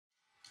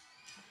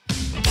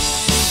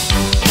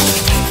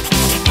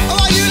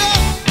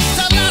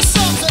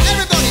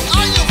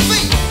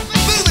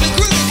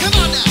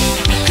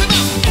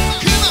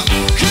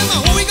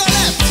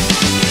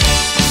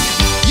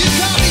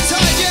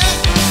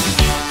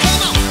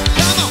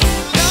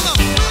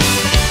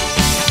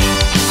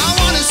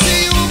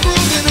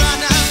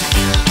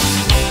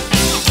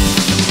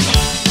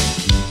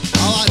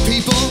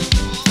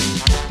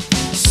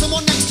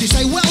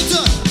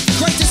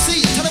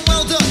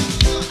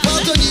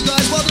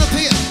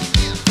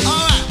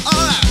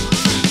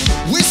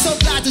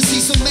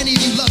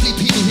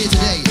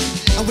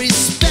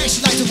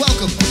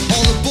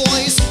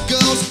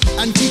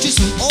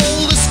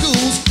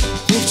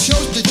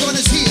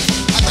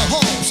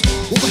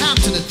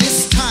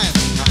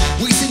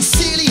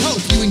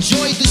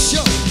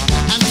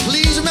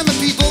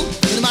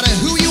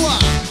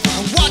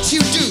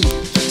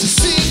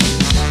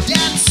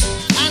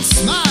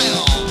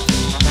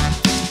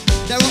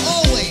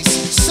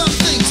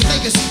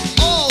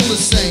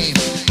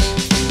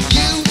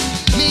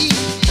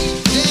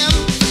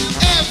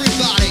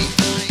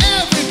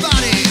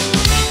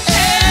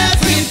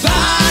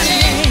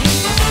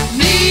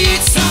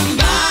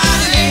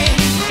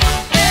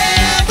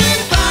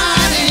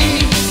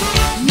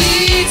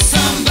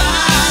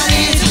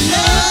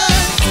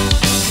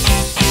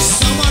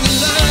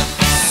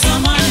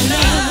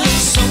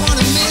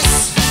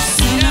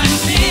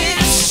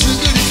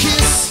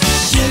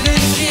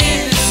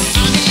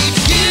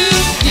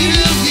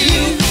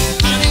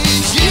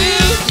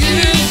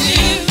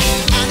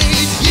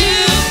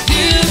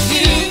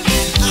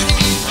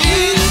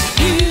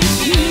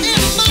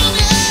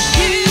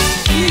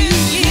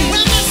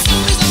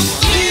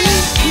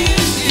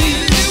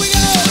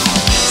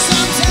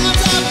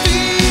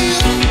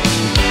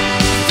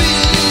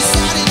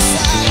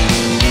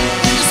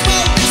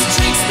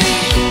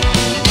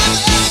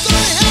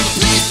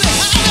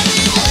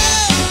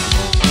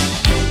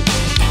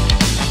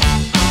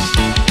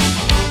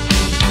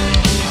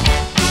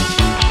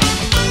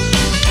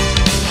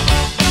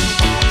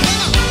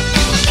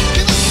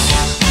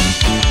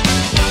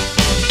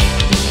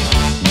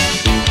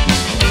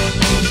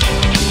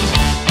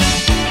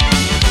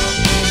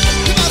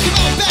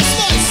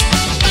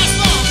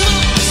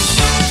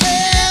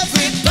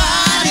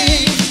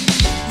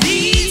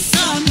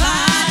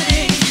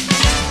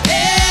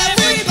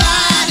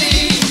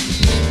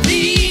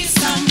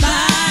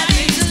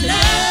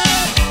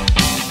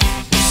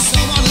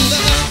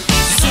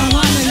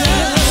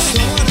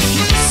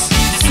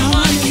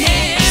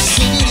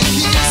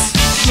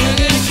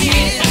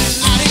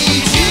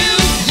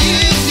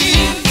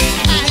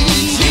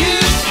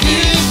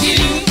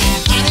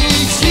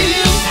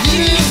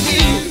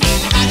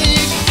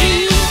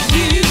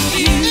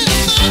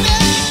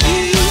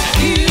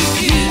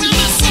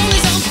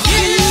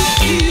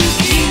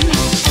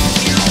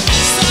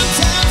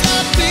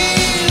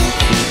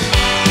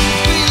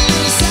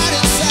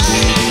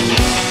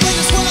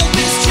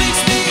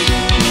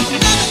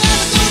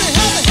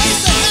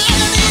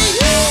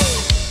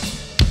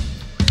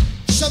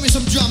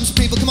some drums,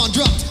 people. Come on,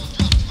 drums.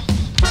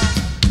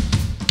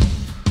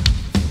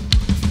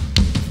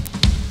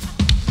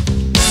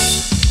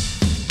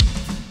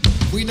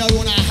 We know we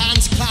want our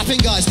hands clapping,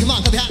 guys. Come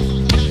on, clap your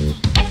hands.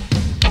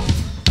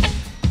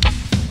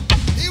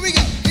 Here we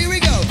go, here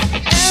we go.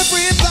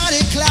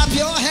 Everybody clap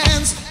your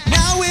hands.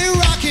 Now we're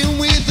rocking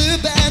with the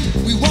band.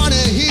 We want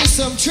to hear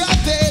some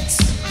trumpets.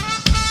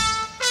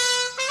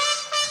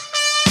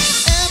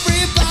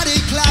 Everybody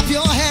clap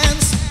your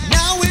hands.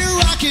 Now we're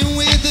rocking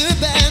with the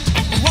band.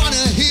 We want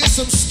to hear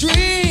some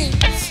strings.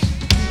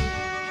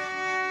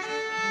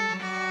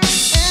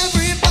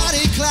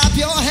 Everybody clap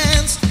your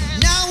hands.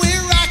 Now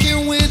we're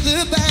rocking with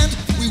the band.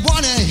 We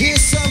want to hear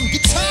some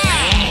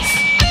guitars.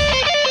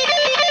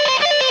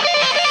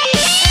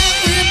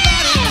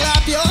 Everybody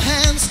clap your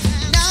hands.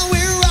 Now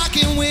we're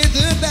rocking with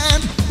the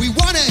band. We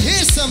want to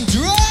hear some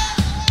drums.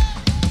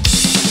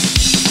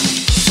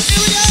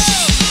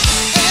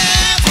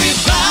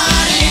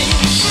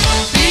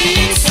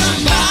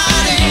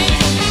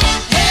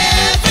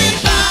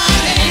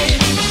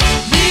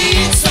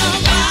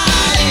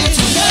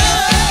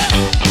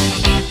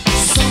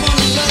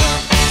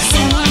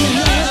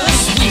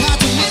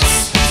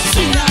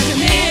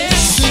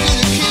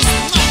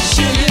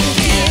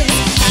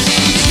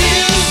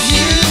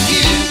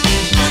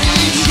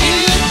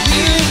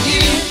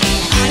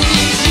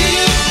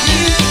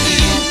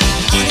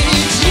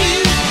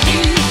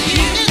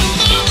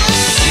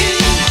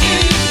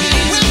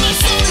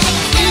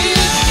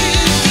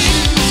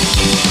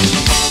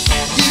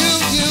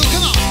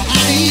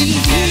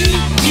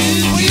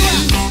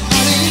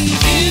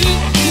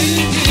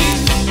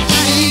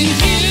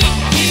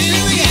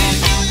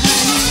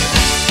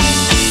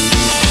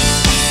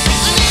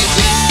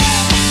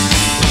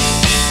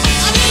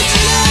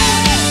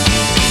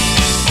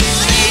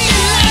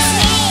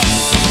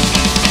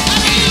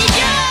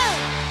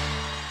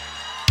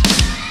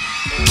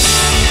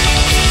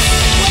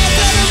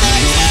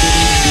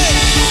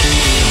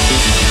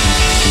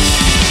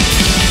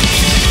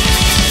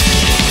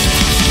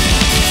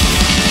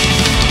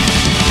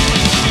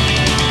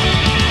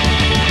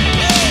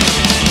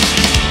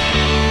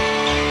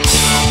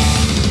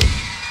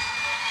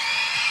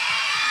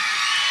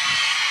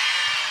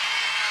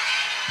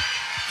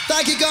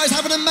 Thank you, guys.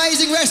 Have an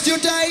amazing rest of your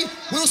day.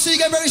 We'll see you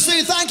again very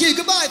soon. Thank you.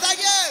 Goodbye. Thank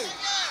you.